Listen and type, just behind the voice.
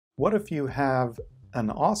What if you have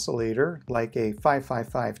an oscillator like a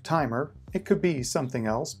 555 timer? It could be something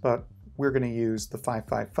else, but we're going to use the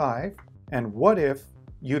 555. And what if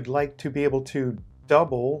you'd like to be able to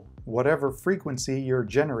double whatever frequency you're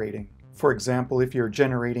generating? For example, if you're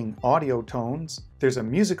generating audio tones, there's a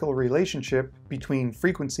musical relationship between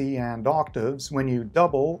frequency and octaves. When you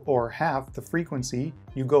double or half the frequency,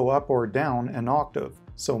 you go up or down an octave.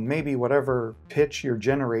 So maybe whatever pitch you're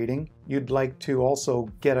generating, you'd like to also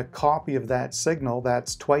get a copy of that signal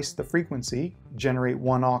that's twice the frequency, generate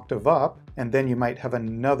one octave up, and then you might have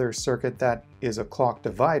another circuit that is a clock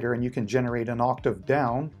divider, and you can generate an octave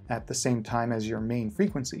down at the same time as your main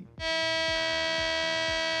frequency.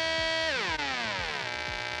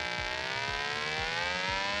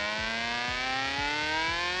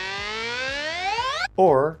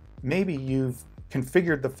 Or maybe you've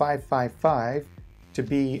configured the 555 to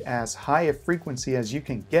be as high a frequency as you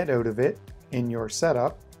can get out of it in your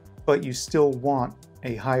setup, but you still want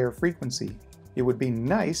a higher frequency. It would be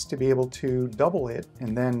nice to be able to double it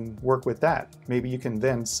and then work with that. Maybe you can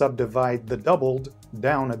then subdivide the doubled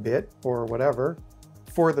down a bit or whatever.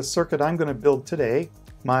 For the circuit I'm going to build today,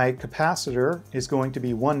 my capacitor is going to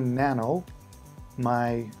be 1 nano.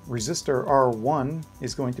 My resistor R1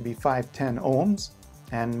 is going to be 510 ohms.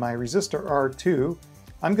 And my resistor R2,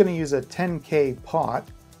 I'm going to use a 10K pot,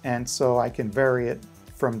 and so I can vary it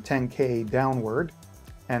from 10K downward.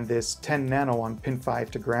 And this 10 nano on pin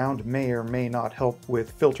 5 to ground may or may not help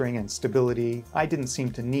with filtering and stability. I didn't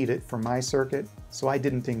seem to need it for my circuit, so I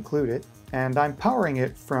didn't include it. And I'm powering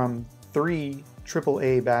it from 3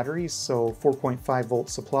 AAA batteries, so 4.5 volt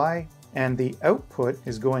supply. And the output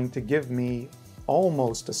is going to give me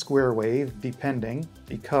almost a square wave, depending,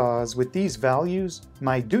 because with these values,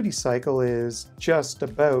 my duty cycle is just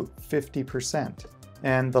about 50%.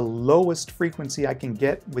 And the lowest frequency I can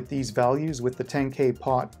get with these values, with the 10K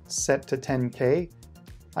pot set to 10K,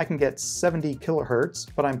 I can get 70 kilohertz,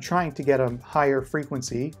 but I'm trying to get a higher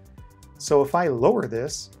frequency. So if I lower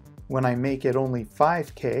this, when I make it only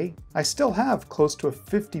 5K, I still have close to a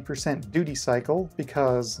 50% duty cycle,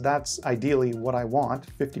 because that's ideally what I want,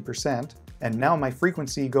 50%. And now my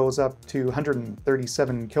frequency goes up to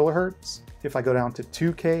 137 kilohertz. If I go down to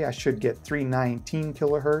 2K, I should get 319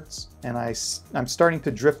 kilohertz. And I'm starting to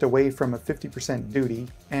drift away from a 50% duty.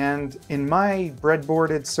 And in my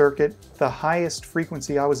breadboarded circuit, the highest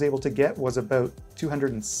frequency I was able to get was about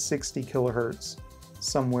 260 kilohertz,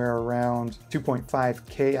 somewhere around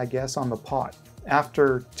 2.5K, I guess, on the pot.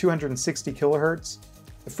 After 260 kilohertz,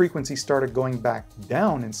 the frequency started going back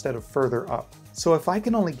down instead of further up. So if I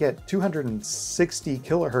can only get 260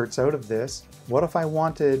 kilohertz out of this, what if I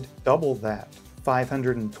wanted double that,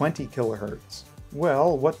 520 kilohertz?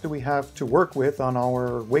 Well, what do we have to work with on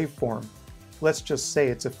our waveform? Let's just say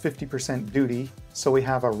it's a 50% duty, so we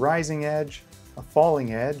have a rising edge, a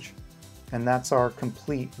falling edge, and that's our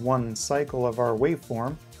complete one cycle of our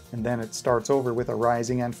waveform, and then it starts over with a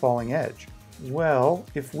rising and falling edge. Well,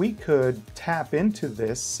 if we could tap into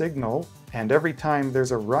this signal, and every time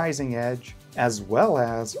there's a rising edge, as well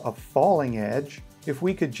as a falling edge, if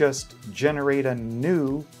we could just generate a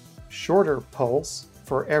new, shorter pulse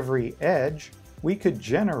for every edge, we could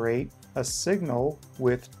generate a signal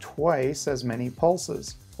with twice as many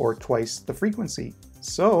pulses, or twice the frequency.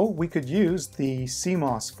 So we could use the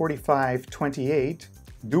CMOS 4528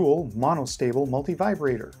 dual monostable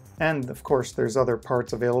multivibrator. And of course there's other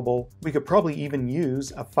parts available. We could probably even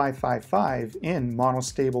use a 555 in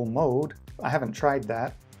monostable mode. I haven't tried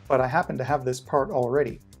that, but I happen to have this part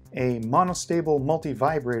already. A monostable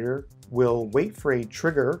multivibrator will wait for a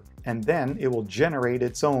trigger, and then it will generate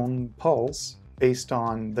its own pulse based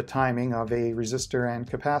on the timing of a resistor and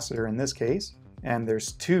capacitor in this case, and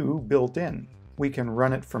there's 2 built in. We can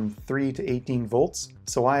run it from 3 to 18 volts,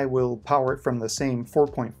 so I will power it from the same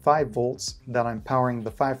 4.5 volts that I'm powering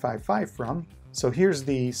the 555 from. So here's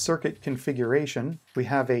the circuit configuration. We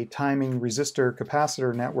have a timing resistor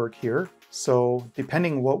capacitor network here. So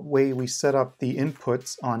depending what way we set up the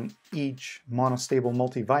inputs on each monostable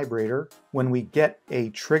multivibrator, when we get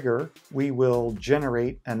a trigger, we will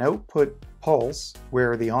generate an output pulse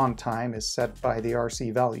where the on time is set by the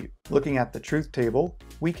RC value. Looking at the truth table,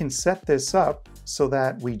 we can set this up so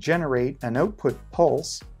that we generate an output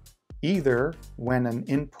pulse either when an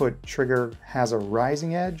input trigger has a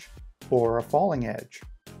rising edge or a falling edge.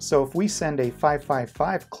 So if we send a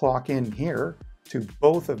 555 clock in here to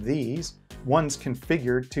both of these, one's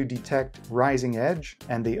configured to detect rising edge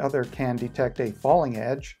and the other can detect a falling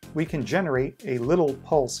edge, we can generate a little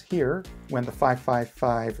pulse here when the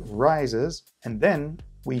 555 rises, and then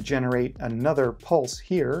we generate another pulse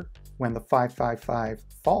here when the 555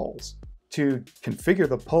 falls. To configure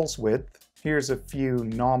the pulse width, here's a few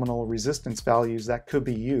nominal resistance values that could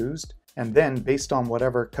be used, and then based on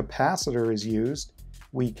whatever capacitor is used,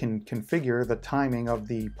 we can configure the timing of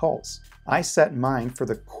the pulse. I set mine for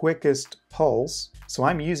the quickest pulse, so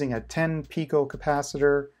I'm using a 10 pico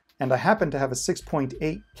capacitor, and I happen to have a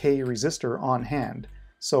 6.8K resistor on hand.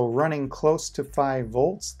 So running close to 5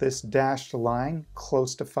 volts, this dashed line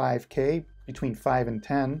close to 5K, between 5 and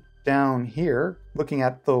 10. Down here, looking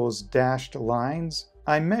at those dashed lines,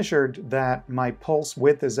 I measured that my pulse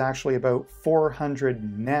width is actually about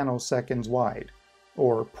 400 nanoseconds wide,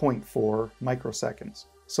 or 0.4 microseconds.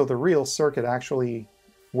 So the real circuit actually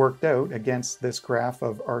worked out against this graph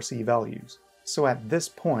of RC values. So at this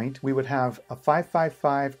point, we would have a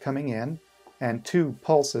 555 coming in and 2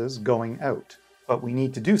 pulses going out. But we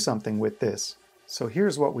need to do something with this. So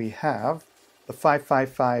here's what we have. The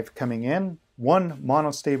 555 coming in, one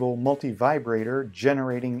monostable multivibrator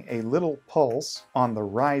generating a little pulse on the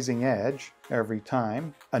rising edge every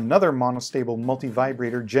time, another monostable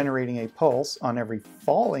multivibrator generating a pulse on every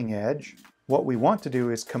falling edge. What we want to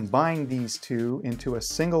do is combine these two into a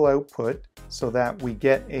single output so that we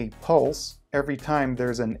get a pulse every time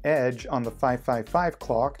there's an edge on the 555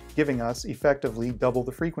 clock, giving us effectively double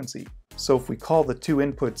the frequency. So if we call the two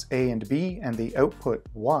inputs A and B and the output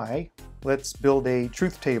Y, let's build a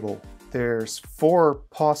truth table. There's 4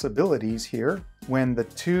 possibilities here. When the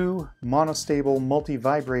two monostable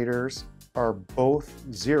multivibrators are both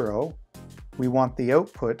 0, we want the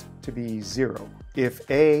output to be 0. If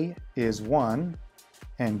A is 1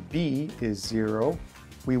 and B is 0,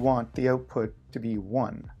 we want the output to be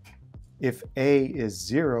 1. If A is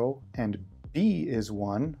 0 and B is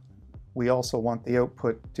 1, we also want the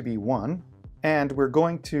output to be 1. And we're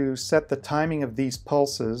going to set the timing of these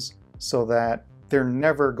pulses so that they're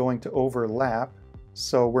never going to overlap.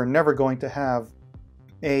 So we're never going to have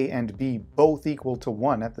A and B both equal to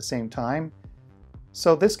 1 at the same time.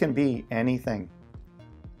 So this can be anything.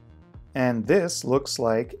 And this looks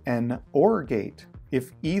like an OR gate.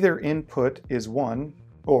 If either input is 1,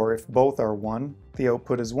 or if both are 1, the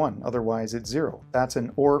output is 1, otherwise it's 0. That's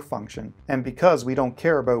an OR function. And because we don't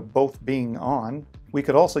care about both being on, we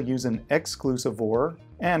could also use an exclusive OR,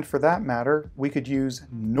 and for that matter, we could use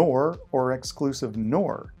NOR or exclusive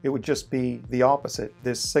NOR. It would just be the opposite.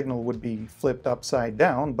 This signal would be flipped upside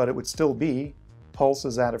down, but it would still be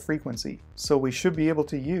pulses at a frequency. So we should be able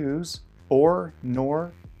to use OR,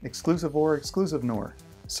 NOR, exclusive OR, exclusive NOR.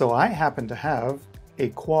 So I happen to have a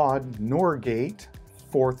quad NOR gate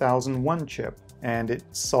 4001 chip, and it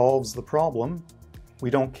solves the problem. We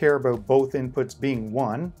don't care about both inputs being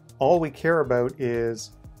 1. All we care about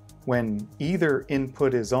is when either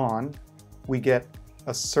input is on, we get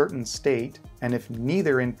a certain state, and if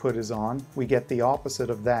neither input is on, we get the opposite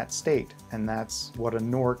of that state, and that's what a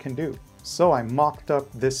NOR can do. So I mocked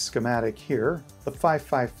up this schematic here. The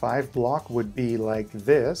 555 block would be like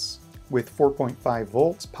this, with 4.5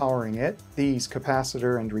 volts powering it, these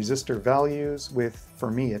capacitor and resistor values with,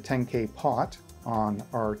 for me, a 10K pot on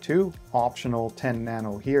R2, optional 10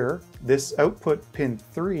 nano here. This output pin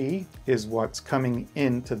 3 is what's coming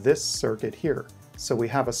into this circuit here. So we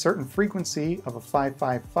have a certain frequency of a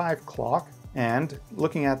 555 clock, and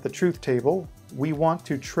looking at the truth table, we want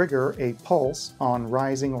to trigger a pulse on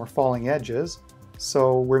rising or falling edges.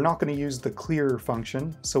 So we're not going to use the clear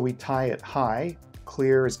function, so we tie it high.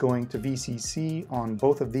 Clear is going to VCC on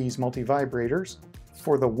both of these multivibrators.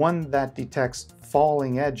 For the one that detects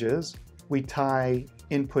falling edges, we tie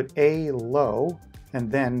input A low and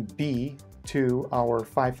then B to our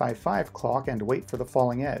 555 clock and wait for the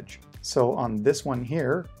falling edge. So on this one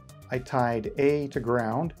here, I tied A to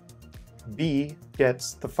ground. B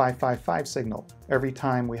gets the 555 signal. Every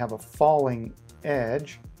time we have a falling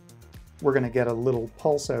edge, we're going to get a little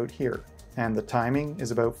pulse out here. And the timing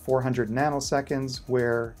is about 400 nanoseconds,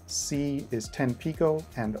 where C is 10 pico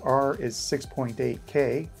and R is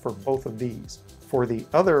 6.8K for both of these. For the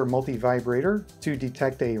other multivibrator, to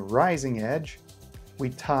detect a rising edge, we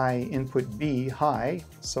tie input B high,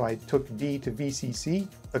 so I took B to VCC.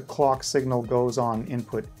 The clock signal goes on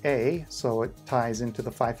input A, so it ties into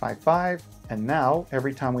the 555, and now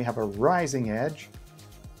every time we have a rising edge,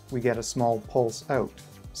 we get a small pulse out.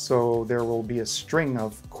 So there will be a string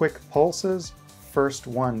of quick pulses, first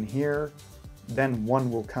one here, then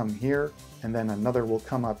one will come here, and then another will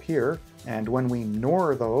come up here. And when we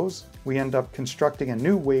NOR those, we end up constructing a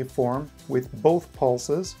new waveform with both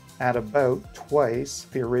pulses at about twice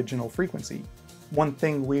the original frequency. One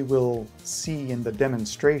thing we will see in the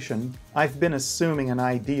demonstration, I've been assuming an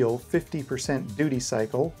ideal 50% duty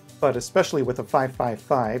cycle, but especially with a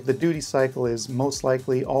 555, the duty cycle is most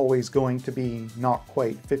likely always going to be not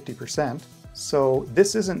quite 50%. So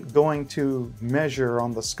this isn't going to measure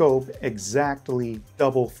on the scope exactly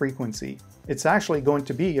double frequency. It's actually going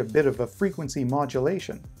to be a bit of a frequency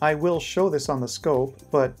modulation. I will show this on the scope,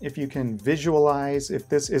 but if you can visualize, if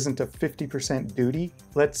this isn't a 50% duty,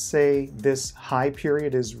 let's say this high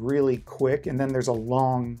period is really quick and then there's a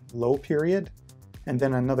long low period, and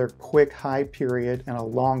then another quick high period and a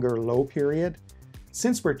longer low period.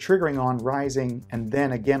 Since we're triggering on rising and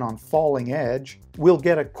then again on falling edge, we'll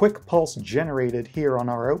get a quick pulse generated here on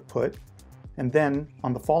our output, and then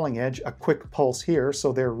on the falling edge, a quick pulse here,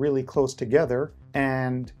 so they're really close together,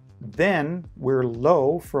 and then we're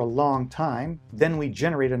low for a long time. Then we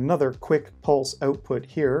generate another quick pulse output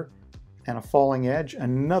here, and a falling edge,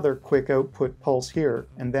 another quick output pulse here,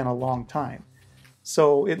 and then a long time.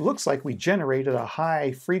 So it looks like we generated a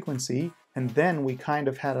high frequency, and then we kind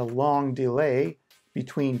of had a long delay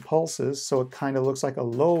between pulses, so it kind of looks like a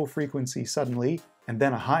low frequency suddenly, and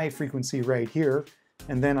then a high frequency right here,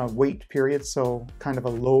 and then a wait period, so kind of a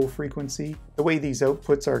low frequency. The way these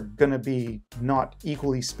outputs are going to be not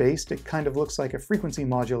equally spaced, it kind of looks like a frequency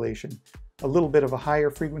modulation. A little bit of a higher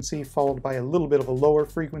frequency followed by a little bit of a lower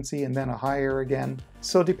frequency and then a higher again.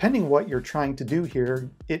 So depending what you're trying to do here,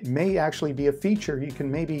 it may actually be a feature. You can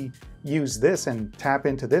maybe use this and tap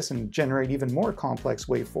into this and generate even more complex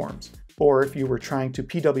waveforms. Or if you were trying to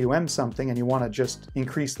PWM something and you want to just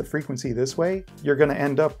increase the frequency this way, you're going to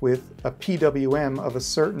end up with a PWM of a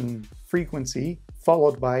certain frequency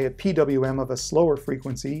followed by a PWM of a slower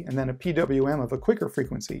frequency and then a PWM of a quicker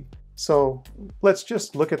frequency. So let's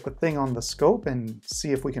just look at the thing on the scope and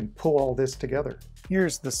see if we can pull all this together.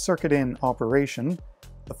 Here's the circuit in operation.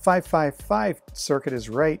 The 555 circuit is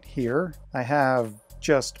right here. I have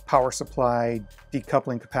just power supply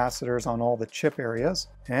decoupling capacitors on all the chip areas,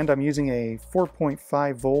 and I'm using a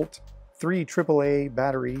 4.5 volt 3 AAA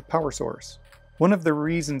battery power source. One of the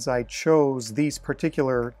reasons I chose these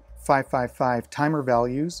particular 555 timer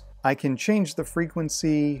values, I can change the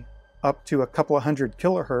frequency up to a couple of hundred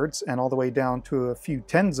kilohertz and all the way down to a few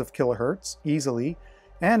tens of kilohertz easily,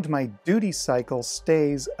 and my duty cycle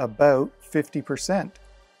stays about 50%.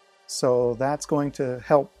 So that's going to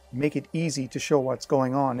help make it easy to show what's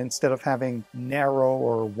going on instead of having narrow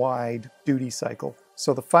or wide duty cycle.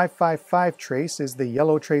 So the 555 trace is the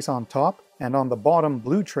yellow trace on top, and on the bottom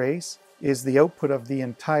blue trace is the output of the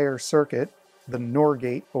entire circuit, the NOR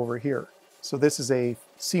gate over here. So this is a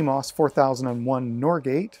CMOS 4001 NOR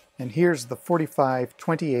gate, and here's the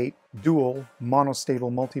 4528 dual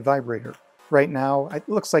monostable multivibrator. Right now, it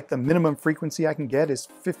looks like the minimum frequency I can get is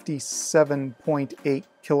 57.8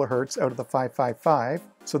 kilohertz out of the 555.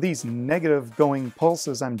 So these negative going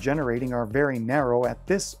pulses I'm generating are very narrow at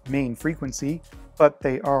this main frequency, but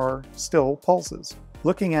they are still pulses.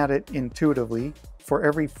 Looking at it intuitively, for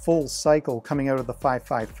every full cycle coming out of the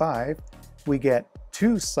 555, we get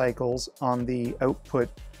 2 cycles on the output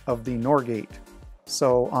of the NOR gate.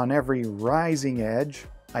 So on every rising edge,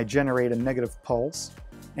 I generate a negative pulse,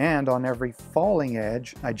 and on every falling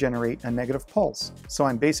edge, I generate a negative pulse. So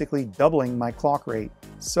I'm basically doubling my clock rate.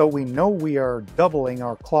 So we know we are doubling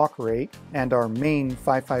our clock rate, and our main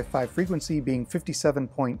 555 frequency being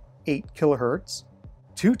 57.8 kilohertz.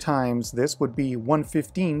 2 times this would be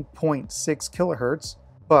 115.6 kilohertz,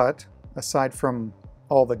 but aside from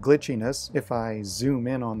all the glitchiness, if I zoom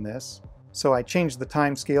in on this, so I changed the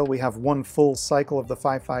time scale. We have 1 full cycle of the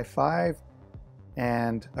 555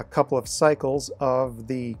 and a couple of cycles of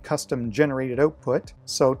the custom generated output.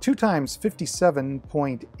 So 2 times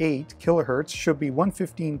 57.8 kilohertz should be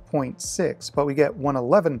 115.6, but we get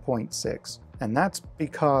 111.6. And that's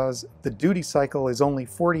because the duty cycle is only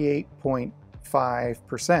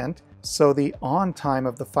 48.5%. So the on time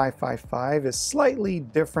of the 555 is slightly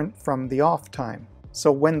different from the off time.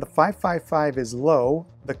 So when the 555 is low,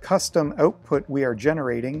 the custom output we are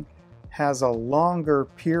generating has a longer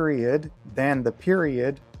period than the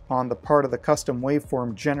period on the part of the custom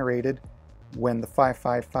waveform generated when the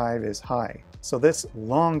 555 is high. So this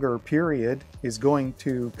longer period is going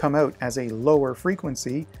to come out as a lower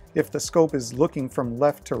frequency if the scope is looking from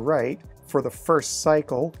left to right for the first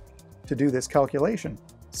cycle to do this calculation.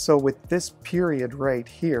 So with this period right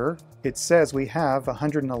here, it says we have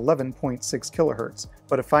 111.6 kilohertz.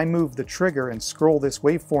 But if I move the trigger and scroll this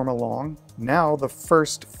waveform along, now the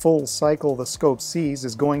first full cycle the scope sees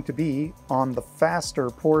is going to be on the faster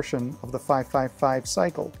portion of the 555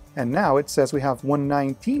 cycle. And now it says we have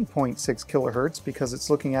 119.6 kilohertz because it's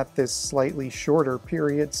looking at this slightly shorter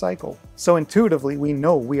period cycle. So intuitively we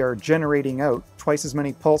know we are generating out twice as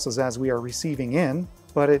many pulses as we are receiving in,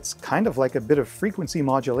 but it's kind of like a bit of frequency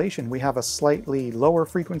modulation. We have a slightly lower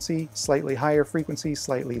frequency, slightly higher frequency,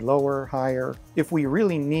 slightly lower, higher. If we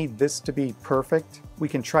really need this to be perfect, we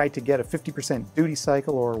can try to get a 50% duty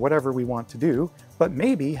cycle or whatever we want to do, but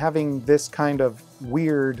maybe having this kind of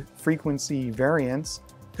weird frequency variance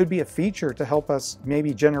could be a feature to help us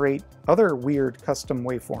maybe generate other weird custom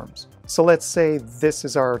waveforms. So let's say this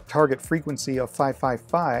is our target frequency of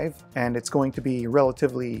 555, and it's going to be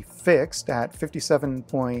relatively fixed at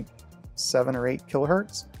 57.7 or 8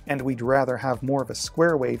 kilohertz, and we'd rather have more of a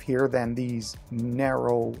square wave here than these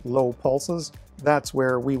narrow, low pulses. That's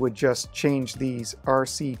where we would just change these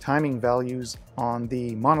RC timing values on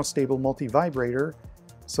the Monostable Multivibrator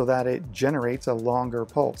so that it generates a longer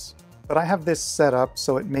pulse. But I have this set up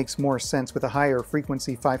so it makes more sense with a higher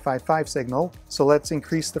frequency 555 signal, so let's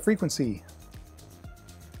increase the frequency.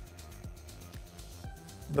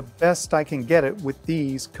 The best I can get it with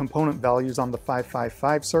these component values on the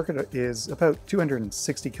 555 circuit is about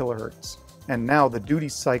 260 kilohertz. And now the duty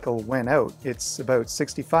cycle went out. It's about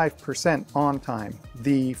 65% on time.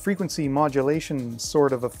 The frequency modulation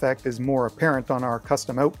sort of effect is more apparent on our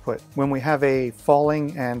custom output. When we have a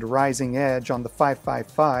falling and rising edge on the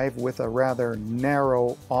 555 with a rather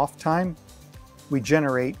narrow off time, we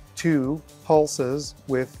generate 2 pulses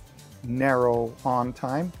with narrow on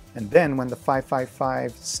time. And then when the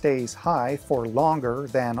 555 stays high for longer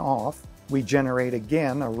than off, we generate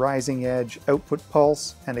again a rising edge output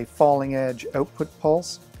pulse and a falling edge output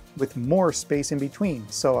pulse with more space in between.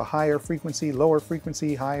 So a higher frequency, lower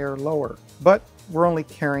frequency, higher, lower. But we're only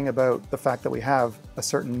caring about the fact that we have a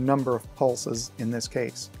certain number of pulses in this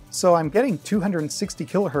case. So I'm getting 260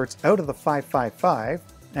 kilohertz out of the 555,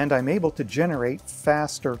 and I'm able to generate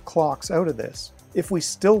faster clocks out of this. If we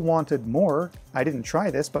still wanted more, I didn't try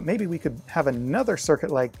this, but maybe we could have another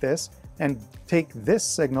circuit like this and take this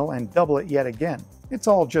signal and double it yet again. It's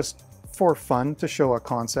all just for fun to show a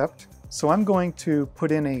concept. So I'm going to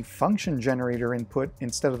put in a function generator input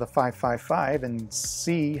instead of the 555 and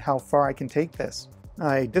see how far I can take this.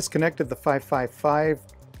 I disconnected the 555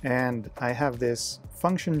 and I have this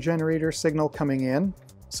function generator signal coming in.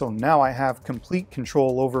 So now I have complete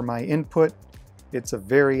control over my input. It's a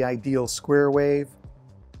very ideal square wave.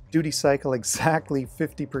 Duty cycle exactly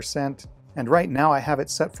 50%. And right now I have it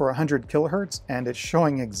set for 100 kilohertz and it's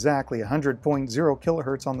showing exactly 100.0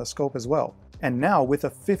 kilohertz on the scope as well. And now with a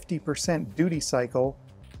 50% duty cycle,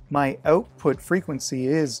 my output frequency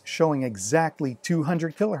is showing exactly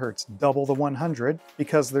 200 kilohertz, double the 100,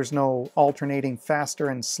 because there's no alternating faster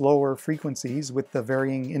and slower frequencies with the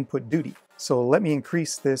varying input duty. So let me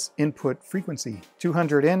increase this input frequency.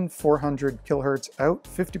 200 in, 400 kilohertz out,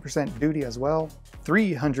 50% duty as well.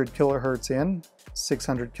 300 kilohertz in,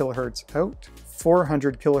 600 kilohertz out,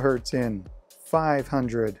 400 kilohertz in,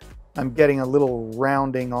 500. I'm getting a little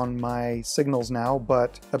rounding on my signals now,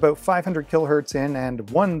 but about 500 kilohertz in and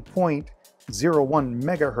 1.01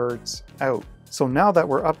 megahertz out. So now that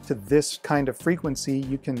we're up to this kind of frequency,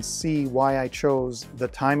 you can see why I chose the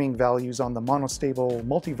timing values on the Monostable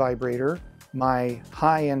Multivibrator. My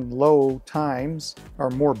high and low times are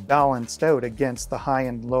more balanced out against the high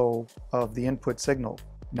and low of the input signal.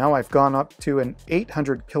 Now I've gone up to an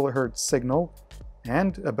 800 kilohertz signal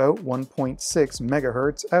and about 1.6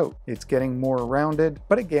 megahertz out. It's getting more rounded,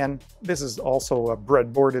 but again, this is also a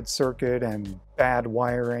breadboarded circuit and bad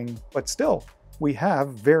wiring, but still, we have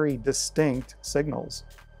very distinct signals.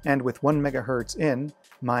 And with 1 megahertz in,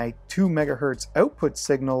 my 2 megahertz output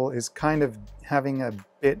signal is kind of having a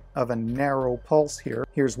bit of a narrow pulse here.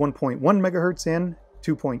 Here's 1.1 megahertz in,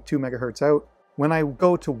 2.2 megahertz out. When I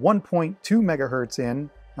go to 1.2 megahertz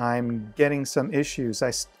in, I'm getting some issues.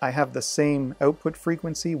 I have the same output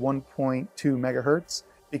frequency, 1.2 megahertz,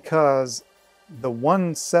 because the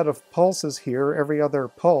one set of pulses here, every other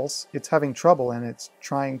pulse, it's having trouble and it's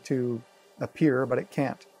trying to appear, but it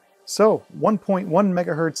can't. So 1.1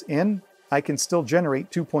 megahertz in, I can still generate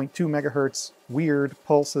 2.2 megahertz weird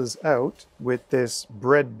pulses out with this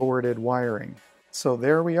breadboarded wiring. So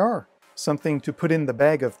there we are. Something to put in the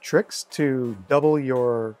bag of tricks to double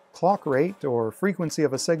your clock rate or frequency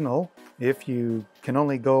of a signal. If you can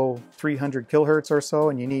only go 300 kilohertz or so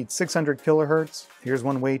and you need 600 kilohertz, here's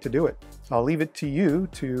one way to do it. I'll leave it to you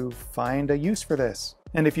to find a use for this.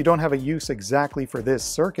 And if you don't have a use exactly for this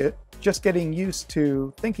circuit, just getting used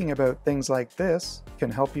to thinking about things like this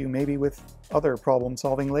can help you maybe with other problem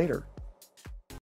solving later.